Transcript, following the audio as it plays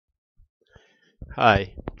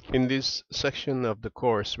Hi, in this section of the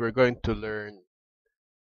course, we're going to learn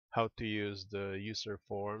how to use the user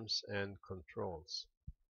forms and controls.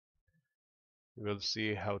 We'll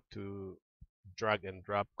see how to drag and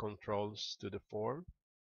drop controls to the form,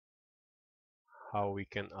 how we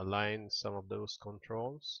can align some of those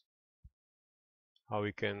controls, how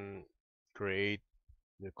we can create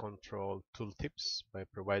the control tooltips by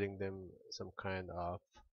providing them some kind of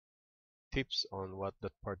tips on what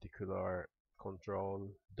that particular control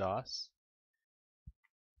does,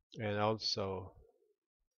 and also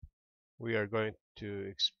we are going to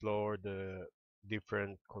explore the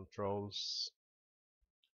different controls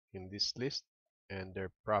in this list and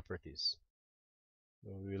their properties.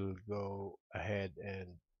 We'll go ahead and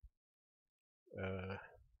uh,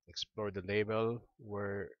 explore the label.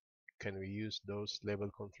 Where can we use those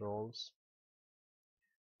label controls?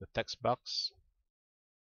 The text box.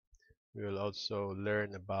 We will also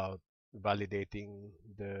learn about validating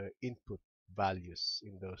the input values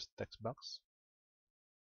in those text box.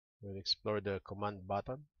 We'll explore the command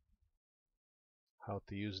button, how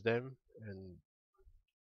to use them and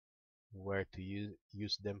where to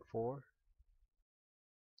use them for.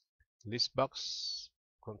 List box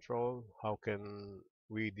control, how can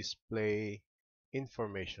we display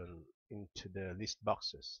information into the list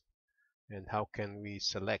boxes, and how can we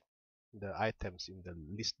select the items in the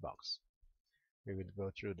list box. We will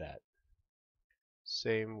go through that.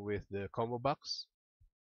 Same with the combo box,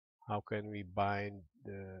 how can we bind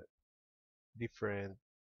the different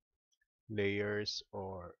layers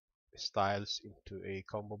or styles into a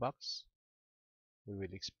combo box. We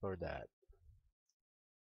will explore that.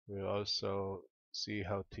 We'll also see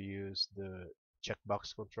how to use the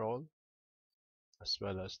checkbox control as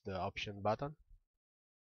well as the option button.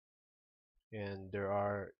 And there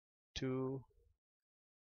are two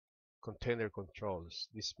container controls.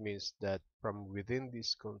 This means that from within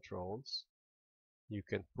these controls you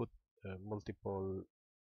can put multiple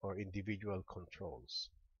or individual controls.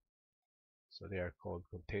 So they are called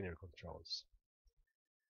container controls.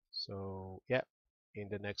 So yeah, in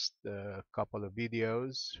the next couple of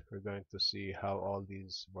videos we're going to see how all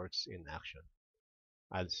these works in action.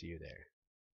 I'll see you there.